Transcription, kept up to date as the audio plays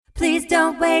Please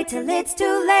don't wait till it's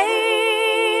too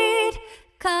late.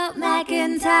 Call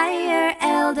McIntyre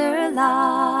Elder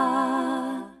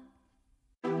Law.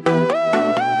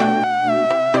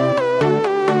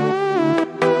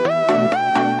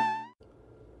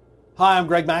 Hi, I'm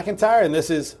Greg McIntyre, and this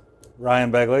is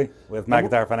Ryan Begley with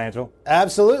McIntyre Financial.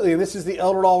 Absolutely, and this is the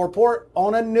Elder Law Report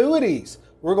on annuities.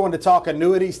 We're going to talk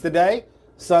annuities today,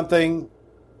 something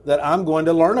that I'm going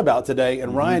to learn about today.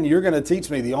 And Ryan, you're going to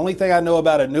teach me. The only thing I know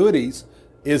about annuities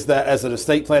is that, as an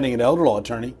estate planning and elder law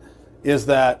attorney, is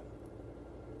that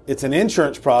it's an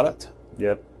insurance product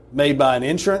made by an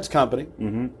insurance company,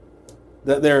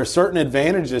 that there are certain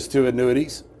advantages to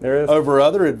annuities over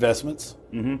other investments,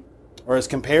 or as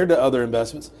compared to other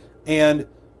investments, and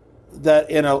that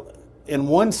in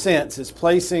one sense it's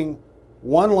placing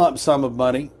one lump sum of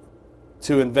money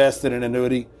to invest in an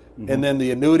annuity, and then the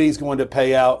annuity is going to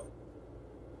pay out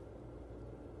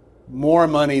more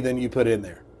money than you put in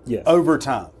there. Yes. Over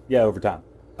time. Yeah, over time.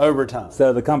 Over time.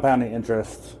 So the compounding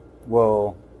interest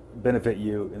will benefit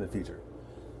you in the future.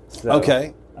 So,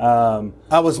 okay.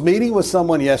 I was meeting with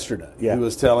someone yesterday who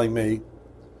was telling me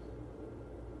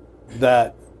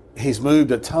that he's moved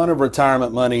a ton of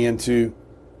retirement money into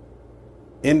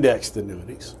indexed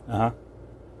annuities.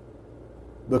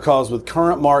 Because with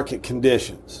current market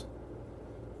conditions,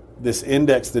 this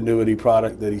indexed annuity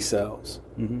product that he sells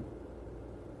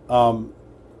won't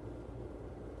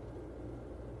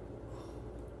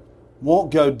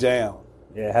go down.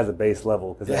 Yeah, it has a base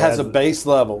level. It has a base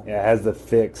level. Yeah, it has the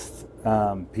fixed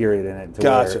period in it to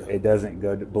where it doesn't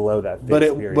go below that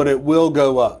fixed period. But it will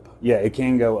go up. Yeah, it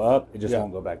can go up. It just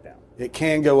won't go back down. It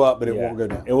can go up, but it won't go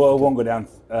down. It won't go down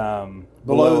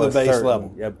below the base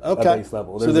level. Yep, okay. A base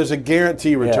level. So there's a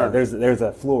guarantee return. Yeah, there's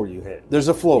a floor you hit. There's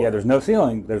a floor. Yeah, there's no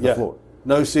ceiling. There's a floor.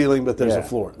 No ceiling, but there's a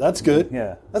floor. That's good.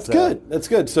 Yeah. That's good. That's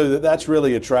good. So that's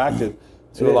really attractive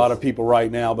to a lot of people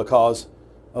right now because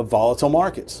of volatile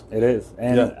markets. It is.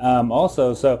 And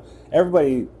also, so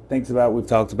everybody thinks about, we've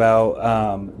talked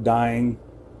about dying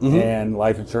and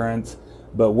life insurance,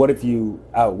 but what if you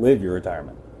outlive your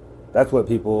retirement? That's what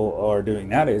people are doing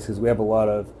nowadays because we have a lot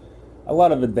of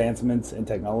advancements in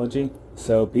technology.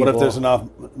 So people, what if there's not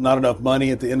enough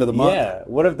money at the end of the month? Yeah.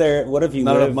 What if you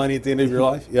not enough money at the end of your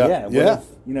life? Yeah. What if,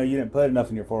 you didn't put enough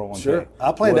in your 401k? Sure.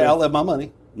 I plan to outlive my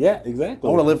money. Yeah, exactly.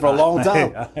 I want to live for a long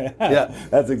time.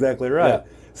 That's exactly right. Yeah.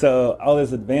 So all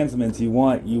these advancements you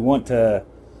want to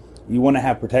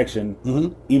have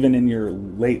protection even in your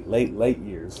late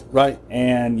years. Right.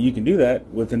 And you can do that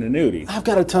with an annuity. I've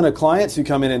got a ton of clients who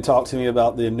come in and talk to me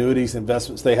about the annuities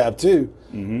investments they have too.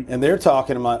 And they're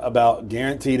talking about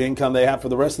guaranteed income they have for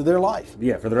the rest of their life.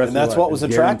 Yeah, for the rest of their life. And that's what was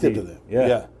attractive guaranteed. to them.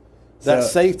 Yeah.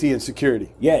 That's safety and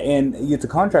security. Yeah, and it's a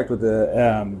contract with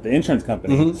the insurance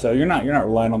company, so you're not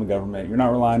relying on the government. You're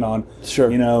not relying on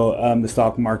the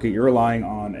stock market. You're relying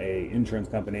on a insurance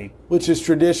company, which has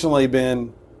traditionally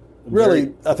been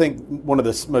really, I think, one of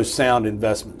the most sound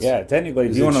investments. Yeah, technically,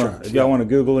 if y'all want to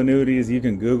Google annuities, you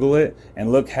can Google it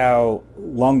and look how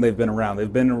long they've been around.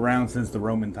 They've been around since the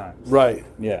Roman times. Right.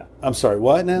 Yeah. I'm sorry.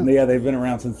 What now? Yeah, they've been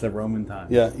around since the Roman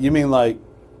times. Yeah, you mean like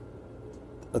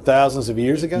thousands of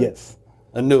years ago? Yes.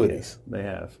 Annuities. Yes, they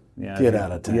have. Yeah. Get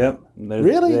out of town. Yep.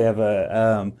 Really?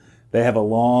 They have a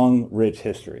long, rich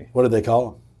history. What do they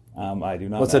call them? I do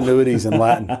not. What's know. annuities in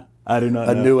Latin? I do not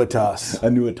know. Annuitas.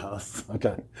 Annuitas.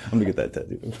 Okay. I'm gonna get that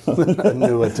tattooed.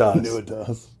 Annuitas.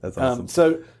 Annuitas. That's awesome.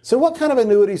 So what kind of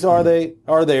annuities are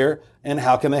there, and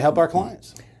how can they help our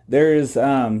clients? There is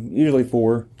usually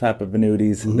 4 type of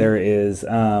annuities. There is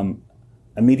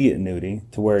immediate annuity,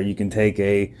 to where you can take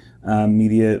a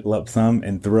immediate lump sum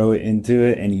and throw it into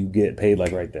it, and you get paid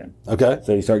like right then. Okay.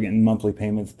 So you start getting monthly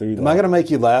payments through. Am I going to make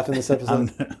you laugh in this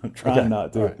episode? I'm trying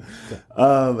not to.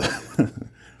 Right.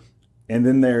 And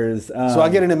then there's... so I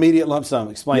get an immediate lump sum.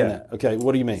 Explain that. Okay,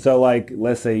 what do you mean? So, like,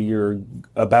 let's say you're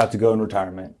about to go in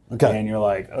retirement. Okay. And you're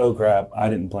like, oh, crap, I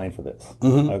didn't plan for this.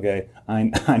 Okay.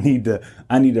 I need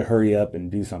to hurry up and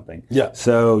do something. Yeah.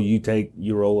 So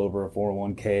you roll over a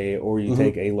 401k, or you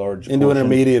take a large into an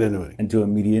immediate annuity. Into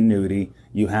immediate annuity.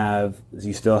 You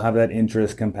still have that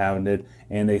interest compounded,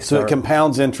 and so it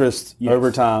compounds interest over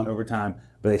time. Over time.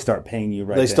 But they start paying you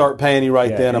They start paying you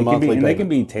then a monthly payment. They can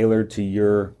be tailored to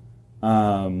your...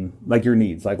 like your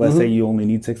needs. Like, let's say you only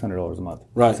need $600 a month.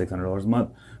 Right. $600 a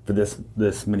month for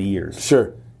this many years.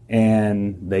 Sure.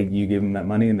 And you give them that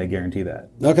money, and they guarantee that.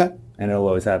 Okay. And it'll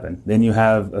always happen. Then you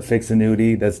have a fixed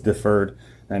annuity that's deferred.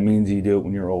 That means you do it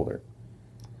when you're older.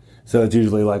 So it's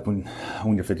usually like when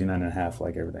you're 59 and a half,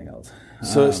 like everything else.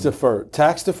 So it's deferred.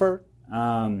 Tax deferred?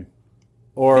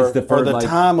 or It's deferred, the like,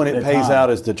 time when it the pays time. out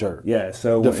is deterred. Yeah,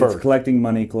 so Deferred. it's collecting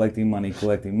money.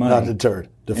 Not deterred.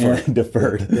 Deferred. And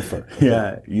deferred. Deferred.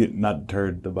 Yeah, not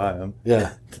deterred to buy them.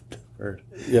 Yeah. Deferred.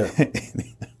 Yeah.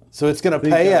 So it's going to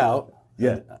pay out.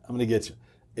 Yeah. I'm going to get you.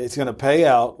 It's going to pay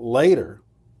out later,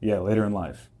 Yeah, later in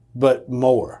life. but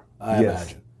more, I Yes.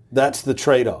 imagine. That's the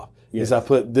trade-off. Yes. Is I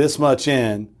put this much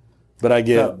in, but I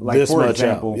get So, like, this for much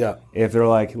example, out. Yeah. if they're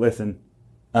like, listen,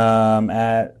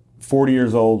 at 40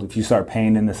 years old, if you start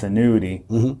paying in this annuity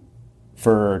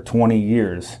for 20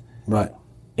 years, Right.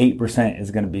 8%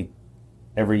 is going to be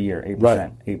every year. 8%.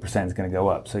 Right. 8% is going to go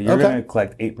up. So you're Okay. going to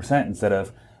collect 8% instead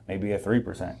of maybe a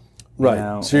 3%. you Right.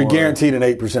 know, So you're or- guaranteed an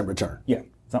 8% return. Yeah,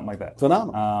 something like that.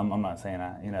 Phenomenal. I'm not saying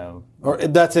Or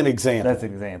that's an example. that's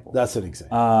an example. That's an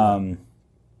example.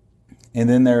 And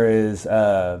then there is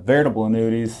variable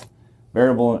annuities,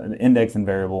 variable index and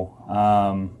variable.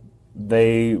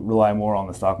 They rely more on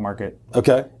the stock market,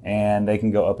 Okay. and they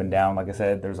can go up and down. Like I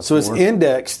said, there's a So it's floor.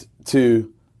 indexed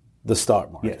to the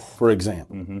stock market, Yes. for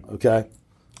example. Okay.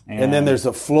 And then there's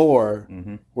a floor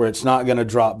where it's not going to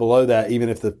drop below that, even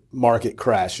if the market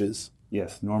crashes.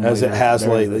 yes, normally as it has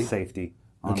there's lately. a safety.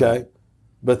 on Okay. that.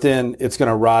 But then it's going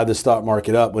to ride the stock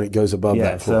market up when it goes above Yeah.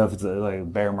 that floor. So if it's like a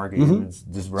bear market, it's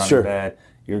just running Sure. bad.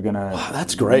 You're gonna.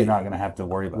 that's great. You're not gonna have to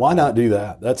worry about. Why that. not do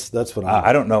that? That's what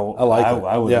I don't know. I like that.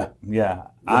 I would. Yeah. Yeah.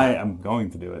 I am going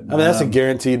to do it. I mean, that's a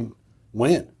guaranteed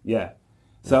win. Yeah.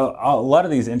 So a lot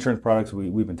of these insurance products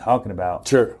we've been talking about,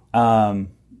 Sure.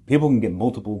 people can get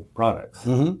multiple products,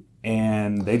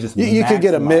 and they just You could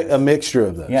get a maximize- mixture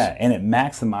of those. yeah, and it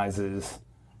maximizes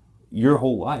your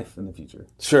whole life in the future.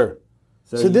 Sure.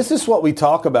 So this is what we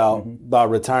talk about by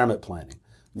retirement planning.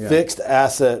 Fixed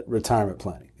asset retirement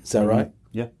planning. Is that right?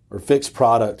 Yeah. Or fixed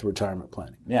product retirement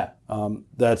planning. Yeah.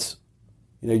 That's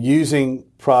using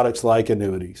products like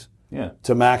annuities Yeah.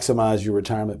 to maximize your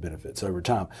retirement benefits over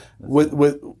time,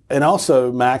 and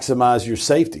also maximize your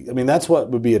safety. I mean, that's what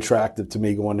would be attractive to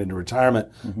me going into retirement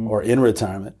or in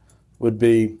retirement. Would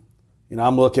be,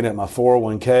 I'm looking at my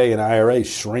 401k and IRA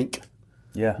shrink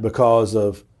Yeah. because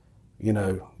of,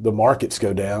 the markets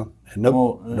go down, and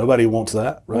nobody wants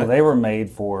that, right? Well, they were made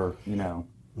for the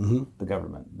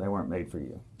government. They weren't made for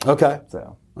you. Okay.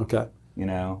 So Okay.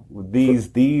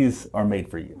 these are made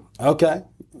for you. Okay.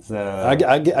 So I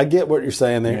get what you're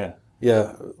saying there. Yeah.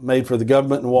 Yeah. Made for the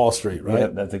government and Wall Street, right? yeah,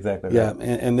 that's exactly right. Yeah,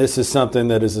 and this is something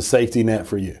that is a safety net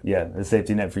for you. Yeah, a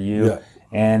safety net for you. Yeah.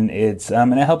 And it's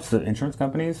and it helps the insurance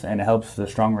companies, and it helps the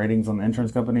strong ratings on the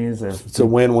insurance companies. It's a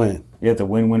win-win. Yeah, it's a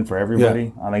win-win for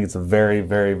everybody. I think it's a very,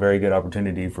 very, very good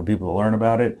opportunity for people to learn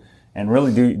about it and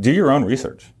really do your own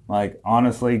research. Like,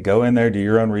 honestly, go in there, do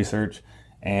your own research,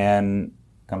 and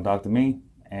come talk to me,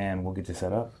 and we'll get you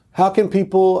set up. How can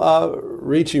people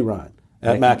reach you, Ryan,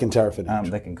 at McIntyre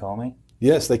Financial? They can call me.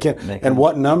 Yes, they can. And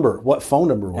what phone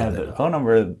number will they The phone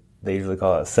number, they usually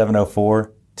call it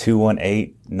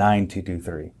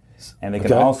 704-218-9223. And they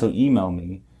can Okay. also email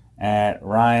me at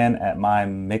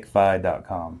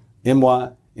ryan@mymcfi.com.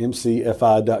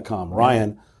 MYMCFI.com.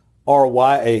 Ryan,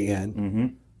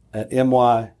 RYAN, at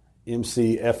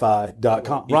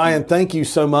MYMCFI.com. Ryan, thank you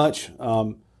so much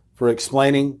for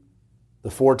explaining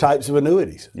the 4 types of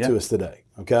annuities to us today.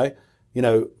 Okay?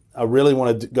 I really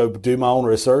want to go do my own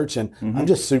research, and I'm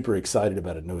just super excited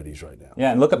about annuities right now.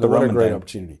 Yeah, and look up the What a Roman great thing.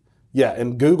 opportunity. Yeah,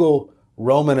 and Google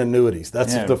Roman annuities.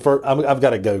 That's the first. I've got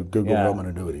to go Google Yeah. Roman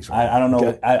annuities. Right I don't know.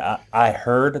 Okay? I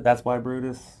heard that's why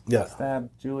Brutus Yeah. stabbed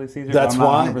Julius Caesar. That's I'm not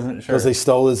why, 100% sure. because they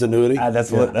stole his annuity.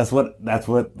 That's what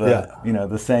the Yeah.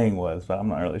 the saying was, but I'm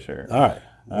not really sure. All right.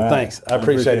 Well, thanks. I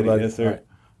appreciate it, buddy. Yes, sir. All right.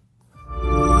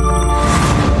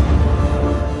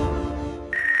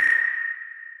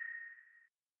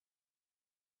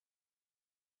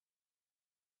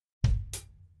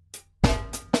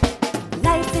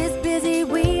 Life is busy,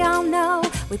 we all know.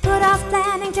 We put off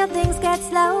planning till things get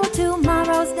slow.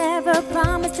 Tomorrow's never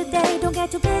promised today. Don't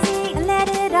get too busy and let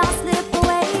it all slip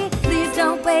away. Please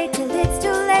don't wait till it's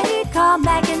too late. Call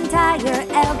McIntyre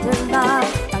Elder Law.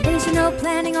 Foundational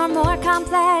planning or more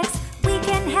complex. We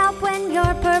can help when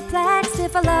you're perplexed.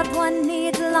 If a loved one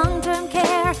needs long-term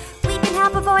care, we can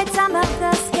help avoid some of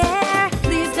the scare.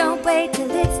 Please don't wait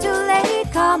till it's too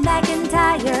late. Call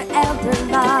McIntyre Elder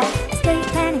Law. Estate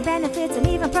planning, benefits, and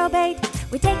even probate.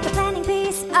 We take the planning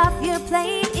piece off your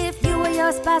plate. If you or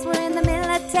your spouse were in the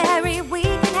military, we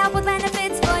can help with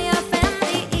benefits for your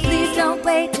family. Please don't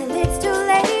wait till it's too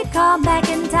late. Call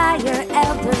McIntyre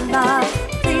Elder Law.